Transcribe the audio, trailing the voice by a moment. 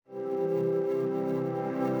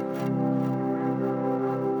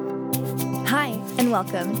and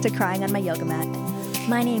welcome to Crying on My Yoga Mat.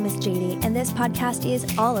 My name is JD, and this podcast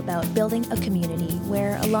is all about building a community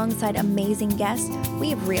where, alongside amazing guests, we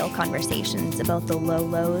have real conversations about the low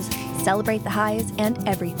lows, celebrate the highs, and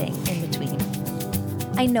everything in between.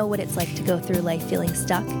 I know what it's like to go through life feeling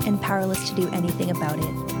stuck and powerless to do anything about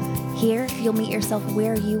it. Here, you'll meet yourself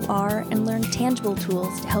where you are and learn tangible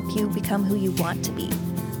tools to help you become who you want to be,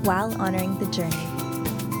 while honoring the journey.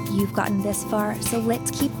 You've gotten this far, so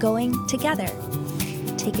let's keep going together.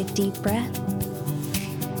 Take a deep breath,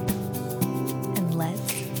 and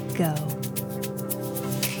let's go.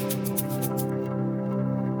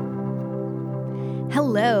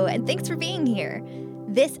 Hello, and thanks for being here.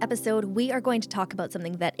 This episode, we are going to talk about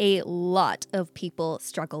something that a lot of people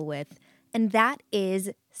struggle with, and that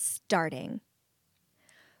is starting.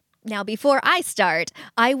 Now, before I start,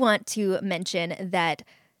 I want to mention that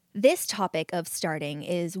this topic of starting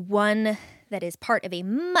is one that is part of a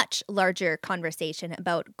much larger conversation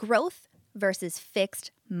about growth versus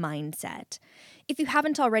fixed mindset. If you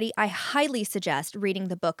haven't already, I highly suggest reading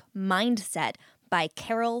the book Mindset by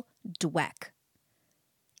Carol Dweck.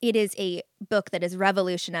 It is a book that has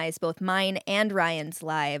revolutionized both mine and Ryan's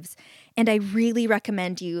lives, and I really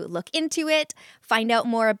recommend you look into it, find out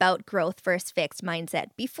more about growth versus fixed mindset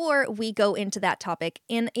before we go into that topic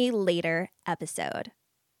in a later episode.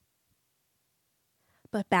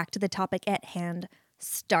 But back to the topic at hand,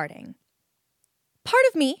 starting. Part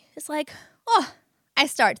of me is like, I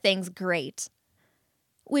start things great,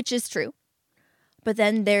 which is true. But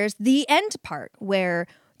then there's the end part where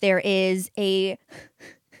there is a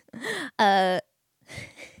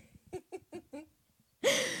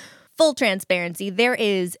full transparency. There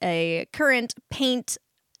is a current paint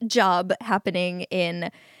job happening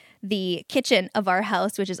in the kitchen of our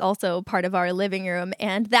house, which is also part of our living room,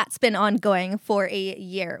 and that's been ongoing for a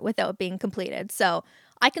year without being completed. So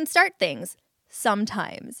I can start things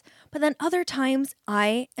sometimes, but then other times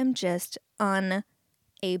I am just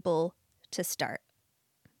unable to start.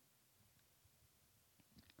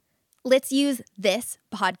 Let's use this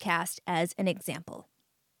podcast as an example.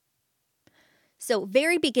 So,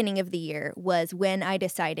 very beginning of the year was when I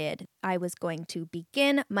decided I was going to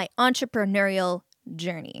begin my entrepreneurial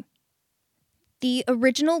journey. The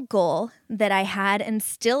original goal that I had and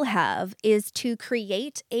still have is to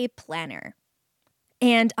create a planner.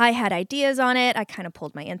 And I had ideas on it. I kind of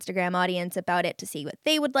pulled my Instagram audience about it to see what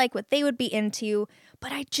they would like, what they would be into,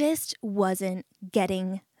 but I just wasn't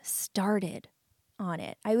getting started on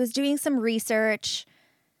it. I was doing some research.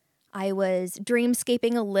 I was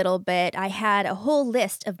dreamscaping a little bit. I had a whole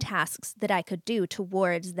list of tasks that I could do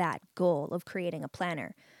towards that goal of creating a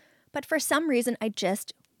planner. But for some reason, I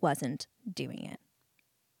just wasn't doing it.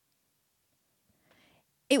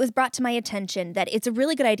 It was brought to my attention that it's a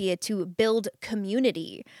really good idea to build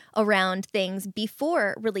community around things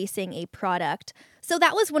before releasing a product. So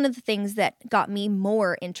that was one of the things that got me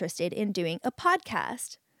more interested in doing a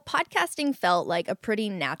podcast. Podcasting felt like a pretty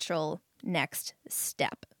natural next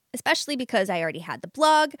step, especially because I already had the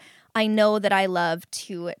blog. I know that I love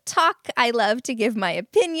to talk. I love to give my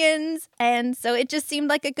opinions. And so it just seemed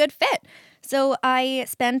like a good fit. So I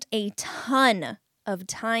spent a ton of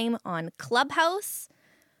time on Clubhouse,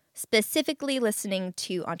 specifically listening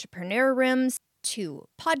to entrepreneur rooms, to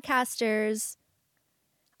podcasters.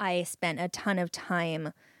 I spent a ton of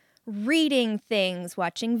time reading things,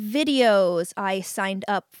 watching videos. I signed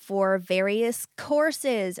up for various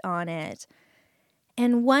courses on it.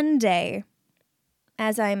 And one day,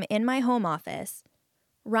 as I'm in my home office,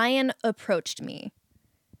 Ryan approached me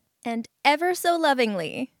and ever so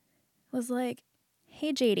lovingly was like,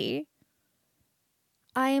 "Hey, JD,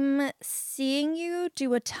 I'm seeing you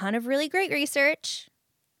do a ton of really great research.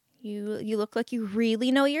 You look like you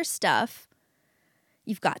really know your stuff.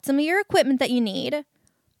 You've got some of your equipment that you need.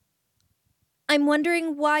 I'm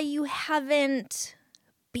wondering why you haven't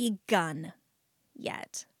begun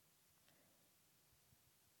yet."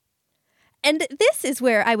 And this is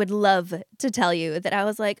where I would love to tell you that I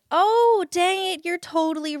was like, oh, dang it, you're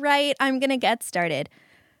totally right. I'm going to get started.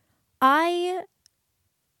 I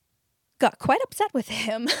got quite upset with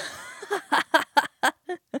him.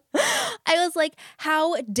 I was like,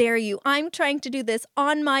 how dare you? I'm trying to do this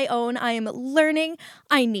on my own. I am learning.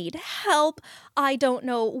 I need help. I don't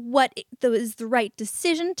know what is the right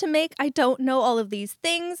decision to make. I don't know all of these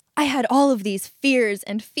things. I had all of these fears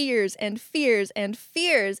and fears and fears and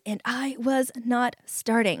fears, and I was not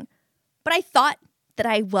starting. But I thought that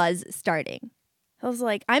I was starting. I was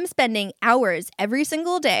like, I'm spending hours every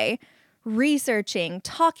single day researching,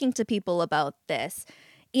 talking to people about this,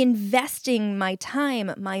 investing my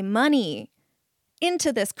time, my money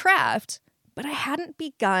into this craft, but I hadn't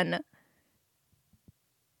begun.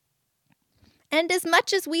 And as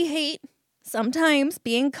much as we hate sometimes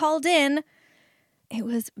being called in, it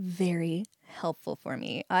was very helpful for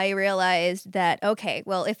me. I realized that, okay,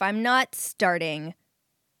 well, if I'm not starting,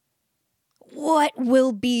 what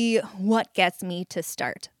will be what gets me to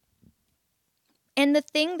start? And the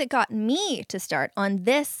thing that got me to start on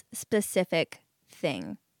this specific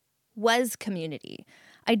thing was community.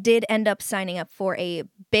 I did end up signing up for a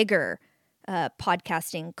bigger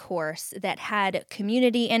podcasting course that had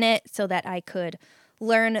community in it so that I could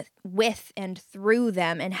learn with and through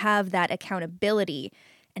them and have that accountability.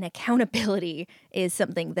 And accountability is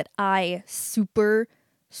something that I super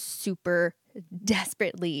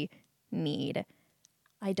desperately need.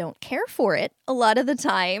 I don't care for it a lot of the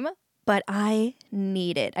time, but I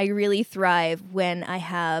need it. I really thrive when I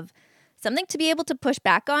have something to be able to push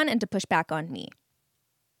back on and to push back on me.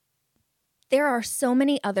 There are so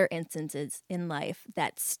many other instances in life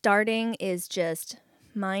that starting is just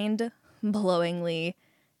mind-blowingly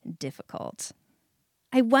difficult.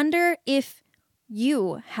 I wonder if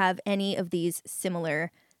you have any of these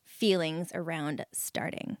similar feelings around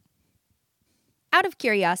starting. Out of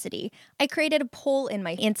curiosity, I created a poll in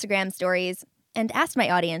my Instagram stories and asked my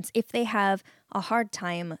audience if they have a hard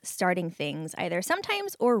time starting things, either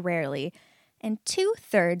sometimes or rarely. And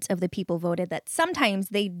 2/3 of the people voted that sometimes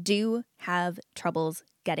they do have troubles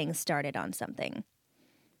getting started on something.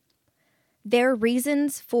 Their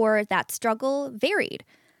reasons for that struggle varied.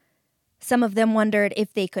 Some of them wondered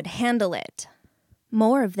if they could handle it.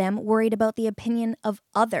 More of them worried about the opinion of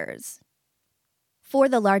others. For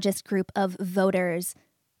the largest group of voters,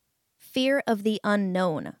 fear of the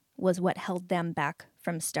unknown was what held them back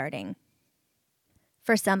from starting.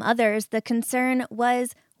 For some others, the concern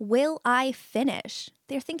was, will I finish?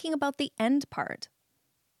 They're thinking about the end part.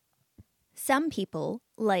 Some people,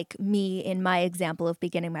 like me in my example of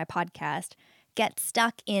beginning my podcast, get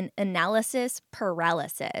stuck in analysis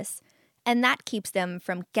paralysis, and that keeps them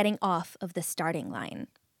from getting off of the starting line.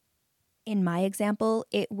 In my example,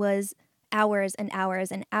 it was hours and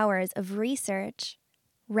hours and hours of research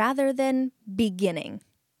rather than beginning.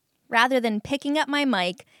 Rather than picking up my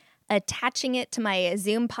mic, attaching it to my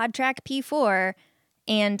Zoom PodTrack P4,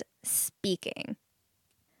 and speaking.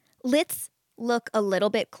 Let's look a little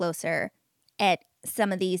bit closer at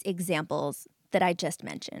some of these examples that I just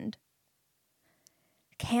mentioned.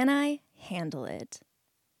 Can I handle it?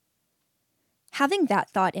 Having that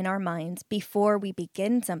thought in our minds before we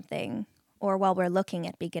begin something, or while we're looking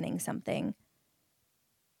at beginning something,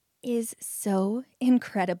 is so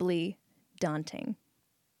incredibly daunting.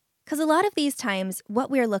 Because a lot of these times, what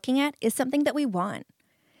we're looking at is something that we want.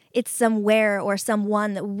 It's somewhere or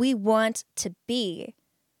someone that we want to be.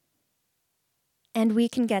 And we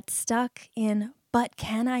can get stuck in, but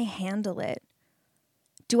can I handle it?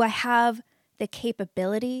 Do I have the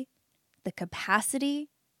capability, the capacity?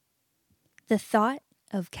 The thought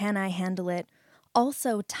of can I handle it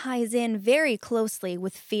also ties in very closely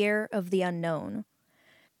with fear of the unknown.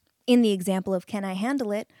 In the example of can I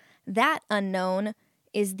handle it, that unknown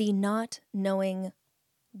is the not knowing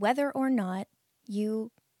whether or not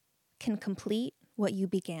you can complete what you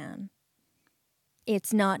began.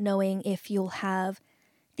 It's not knowing if you'll have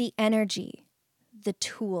the energy, the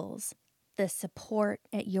tools, the support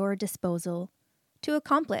at your disposal to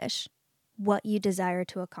accomplish what you desire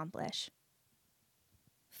to accomplish.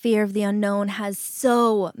 Fear of the unknown has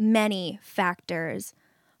so many factors,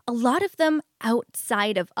 a lot of them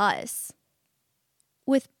outside of us.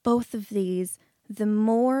 With both of these, the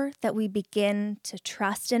more that we begin to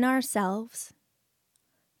trust in ourselves,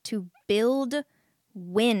 to build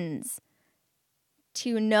wins,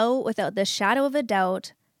 to know without the shadow of a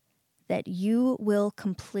doubt that you will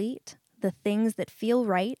complete the things that feel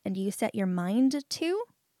right and you set your mind to,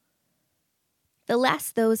 the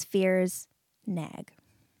less those fears nag.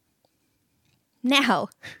 Now,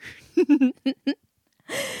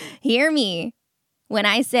 hear me when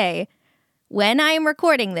I say, when I am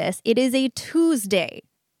recording this, it is a Tuesday.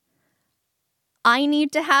 I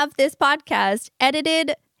need to have this podcast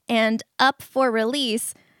edited and up for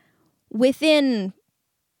release within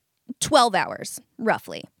 12 hours,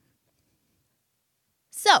 roughly.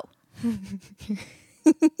 So,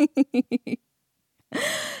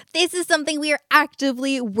 this is something we are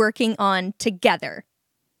actively working on together.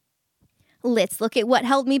 Let's look at what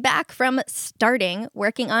held me back from starting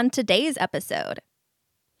working on today's episode.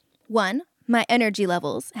 1, my energy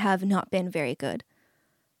levels have not been very good,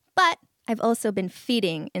 but I've also been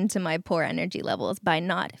feeding into my poor energy levels by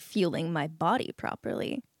not fueling my body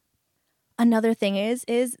properly. Another thing is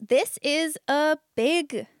this is a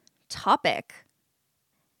big topic.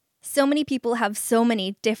 So many people have so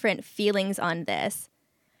many different feelings on this.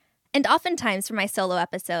 And oftentimes for my solo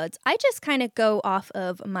episodes, I just kind of go off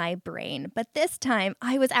of my brain. But this time,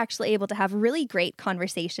 I was actually able to have really great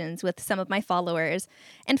conversations with some of my followers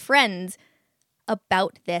and friends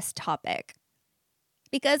about this topic.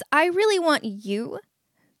 Because I really want you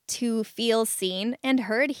to feel seen and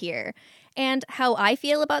heard here. And how I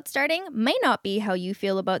feel about starting may not be how you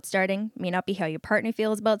feel about starting, may not be how your partner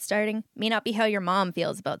feels about starting, may not be how your mom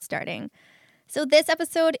feels about starting. So this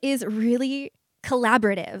episode is really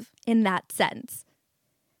collaborative in that sense.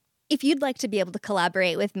 If you'd like to be able to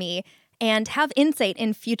collaborate with me and have insight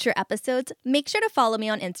in future episodes, make sure to follow me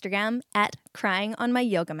on Instagram at Crying on My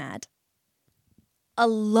Yoga Mat. A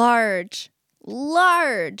large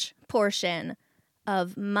portion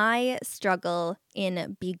of my struggle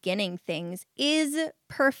in beginning things is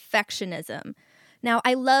perfectionism. Now,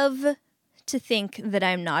 I love to think that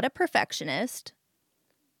I'm not a perfectionist,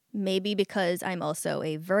 maybe because I'm also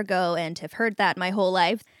a Virgo and have heard that my whole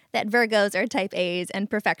life, that Virgos are type A's and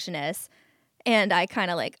perfectionists. And I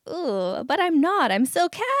kind of like, ooh, but I'm not. I'm so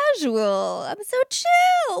casual. I'm so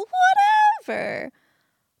chill, whatever.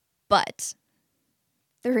 But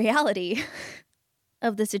the reality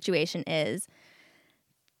of the situation is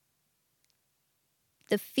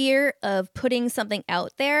the fear of putting something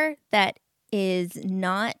out there that is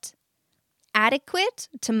not adequate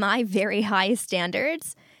to my very high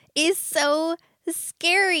standards is so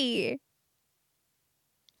scary.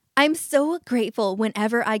 I'm so grateful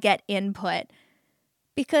whenever I get input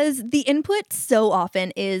because the input so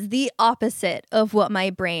often is the opposite of what my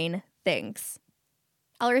brain thinks.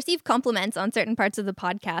 I'll receive compliments on certain parts of the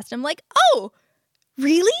podcast. I'm like, oh,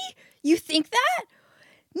 really? You think that?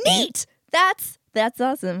 Neat! That's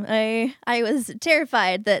awesome. I was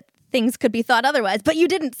terrified that things could be thought otherwise, but you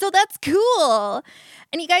didn't, so that's cool.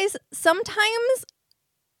 And you guys, sometimes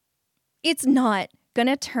it's not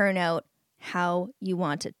gonna turn out how you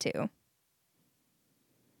want it to.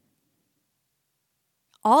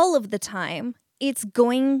 All of the time, it's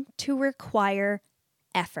going to require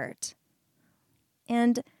effort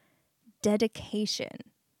and dedication.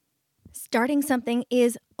 Starting something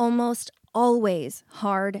is almost always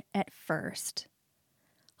hard at first.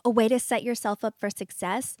 A way to set yourself up for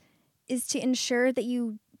success is to ensure that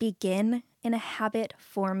you begin in a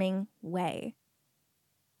habit-forming way.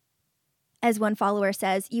 As one follower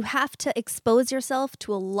says, you have to expose yourself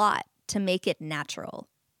to a lot to make it natural.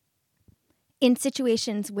 In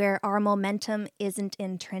situations where our momentum isn't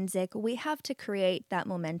intrinsic, we have to create that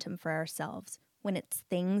momentum for ourselves when it's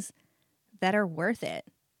things that are worth it.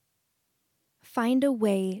 Find a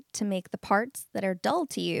way to make the parts that are dull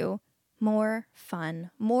to you more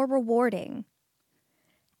fun, more rewarding.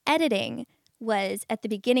 Editing was, at the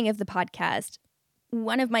beginning of the podcast,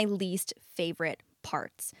 one of my least favorite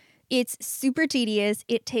parts. It's super tedious.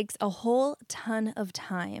 It takes a whole ton of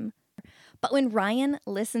time. But when Ryan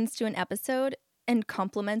listens to an episode and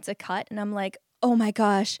compliments a cut, and I'm like, oh my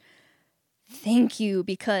gosh, thank you,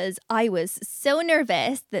 because I was so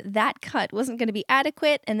nervous that that cut wasn't going to be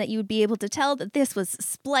adequate and that you would be able to tell that this was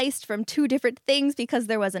spliced from two different things because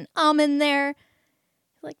there was an in there.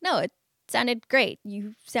 Like, no, it sounded great.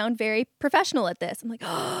 You sound very professional at this. I'm like,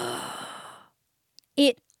 oh.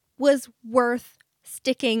 It was worth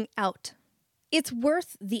sticking out. It's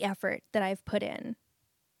worth the effort that I've put in.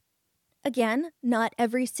 Again, not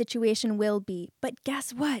every situation will be, but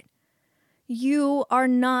guess what? You are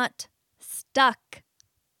not stuck.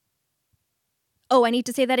 Oh, I need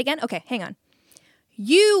to say that again? Okay, hang on.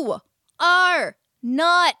 You are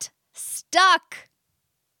not stuck.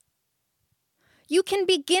 You can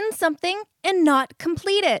begin something and not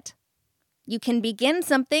complete it. You can begin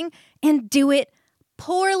something and do it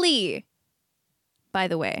poorly. By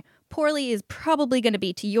the way, poorly is probably going to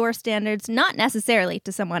be to your standards, not necessarily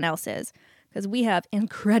to someone else's, because we have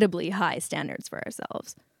incredibly high standards for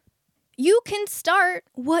ourselves. You can start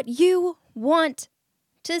what you want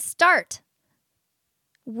to start.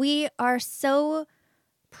 We are so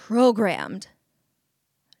programmed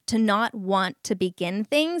to not want to begin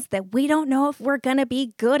things that we don't know if we're going to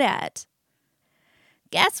be good at.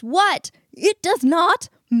 Guess what? It does not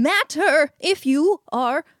matter if you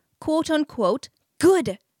are, quote unquote,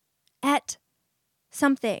 good at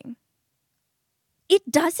something.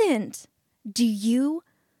 It doesn't. Do you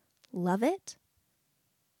love it?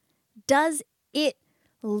 Does it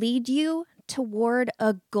lead you toward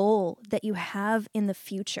a goal that you have in the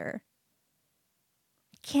future?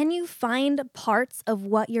 Can you find parts of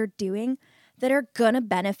what you're doing that are going to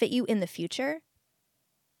benefit you in the future,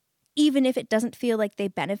 even if it doesn't feel like they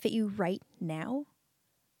benefit you right now?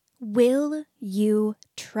 Will you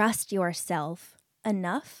trust yourself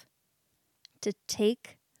enough to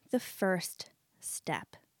take the first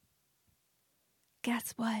step?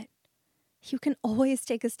 guess what? You can always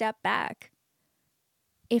take a step back.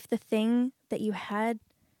 If the thing that you had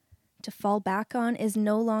to fall back on is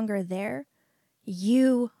no longer there,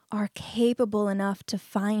 you are capable enough to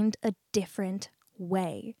find a different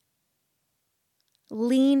way.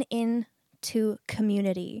 Lean into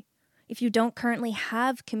community. If you don't currently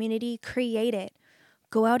have community, create it.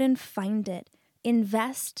 Go out and find it.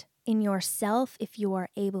 Invest in yourself if you are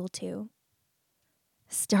able to.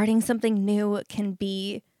 Starting something new can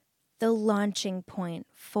be the launching point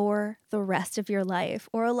for the rest of your life,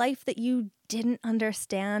 or a life that you didn't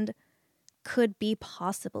understand could be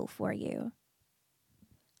possible for you.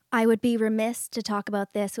 I would be remiss to talk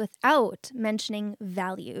about this without mentioning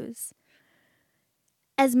values.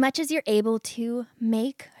 As much as you're able to,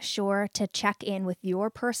 make sure to check in with your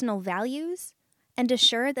personal values and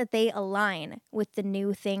assure that they align with the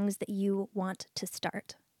new things that you want to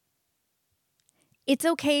start. It's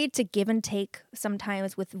okay to give and take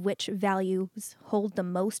sometimes with which values hold the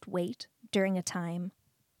most weight during a time.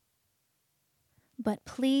 But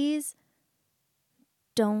please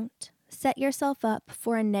don't set yourself up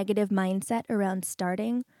for a negative mindset around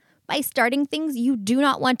starting by starting things you do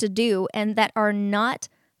not want to do and that are not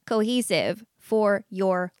cohesive for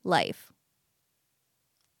your life.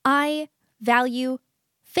 I value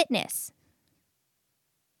fitness.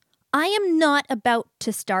 I am not about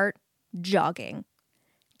to start jogging.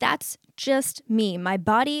 That's just me. My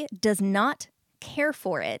body does not care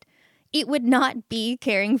for it. It would not be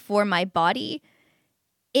caring for my body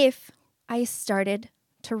if I started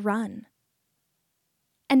to run.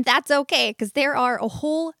 And that's okay, because there are a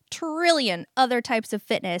whole trillion other types of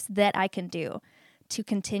fitness that I can do to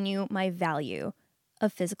continue my value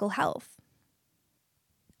of physical health.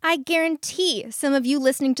 I guarantee some of you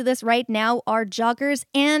listening to this right now are joggers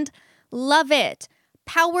and love it.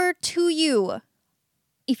 Power to you.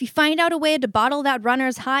 If you find out a way to bottle that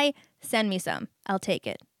runner's high, send me some. I'll take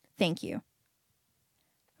it. Thank you.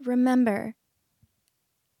 Remember,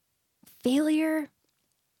 failure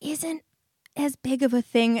isn't as big of a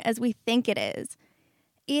thing as we think it is.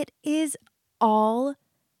 It is all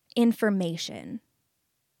information.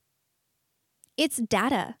 It's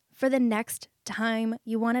data for the next time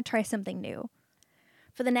you want to try something new,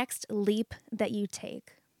 for the next leap that you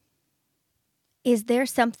take. Is there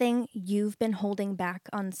something you've been holding back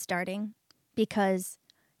on starting because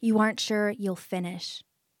you aren't sure you'll finish?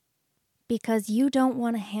 Because you don't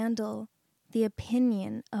want to handle the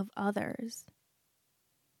opinion of others?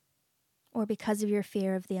 Or because of your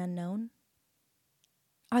fear of the unknown?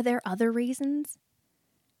 Are there other reasons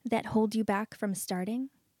that hold you back from starting?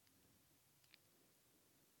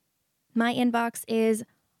 My inbox is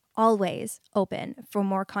always open for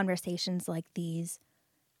more conversations like these.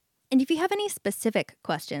 And if you have any specific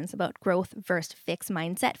questions about growth versus fixed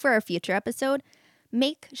mindset for a future episode,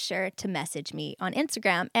 make sure to message me on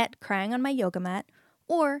Instagram at cryingonmyyogamat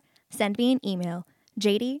or send me an email,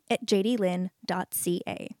 jd@jdlynn.ca.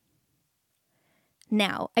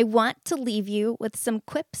 Now, I want to leave you with some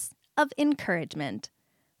quips of encouragement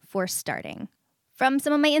for starting from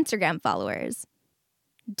some of my Instagram followers.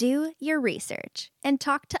 Do your research and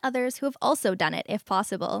talk to others who have also done it if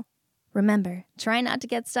possible. Remember, try not to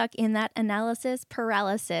get stuck in that analysis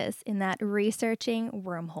paralysis, in that researching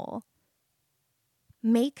wormhole.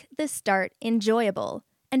 Make the start enjoyable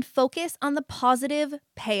and focus on the positive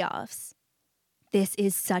payoffs. This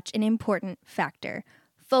is such an important factor.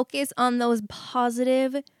 Focus on those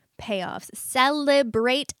positive payoffs.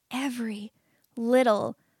 Celebrate every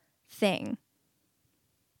little thing.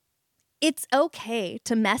 It's okay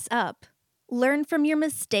to mess up. Learn from your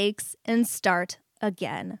mistakes and start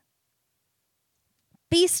again.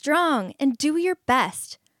 Be strong and do your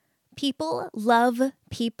best. People love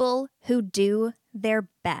people who do their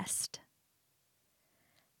best.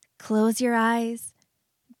 Close your eyes,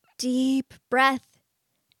 deep breath,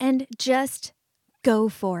 and just go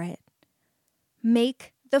for it.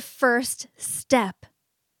 Make the first step.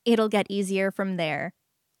 It'll get easier from there.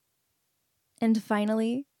 And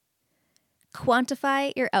finally,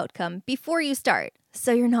 quantify your outcome before you start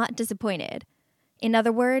so you're not disappointed. In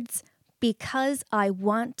other words, because I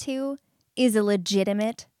want to is a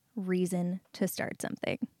legitimate reason to start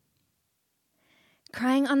something.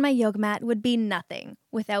 Crying on my yoga mat would be nothing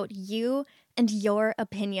without you and your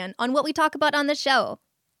opinion on what we talk about on the show.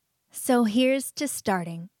 So here's to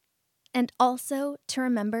starting, and also to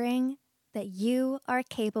remembering that you are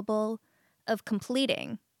capable of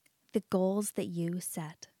completing the goals that you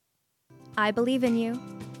set. I believe in you,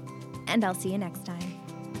 and I'll see you next time.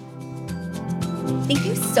 Thank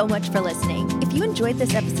you so much for listening. If you enjoyed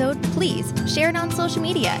this episode, please share it on social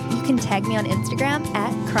media. You can tag me on Instagram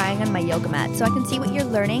at crying on my yoga mat so I can see what you're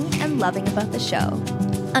learning and loving about the show.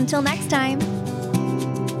 Until next time.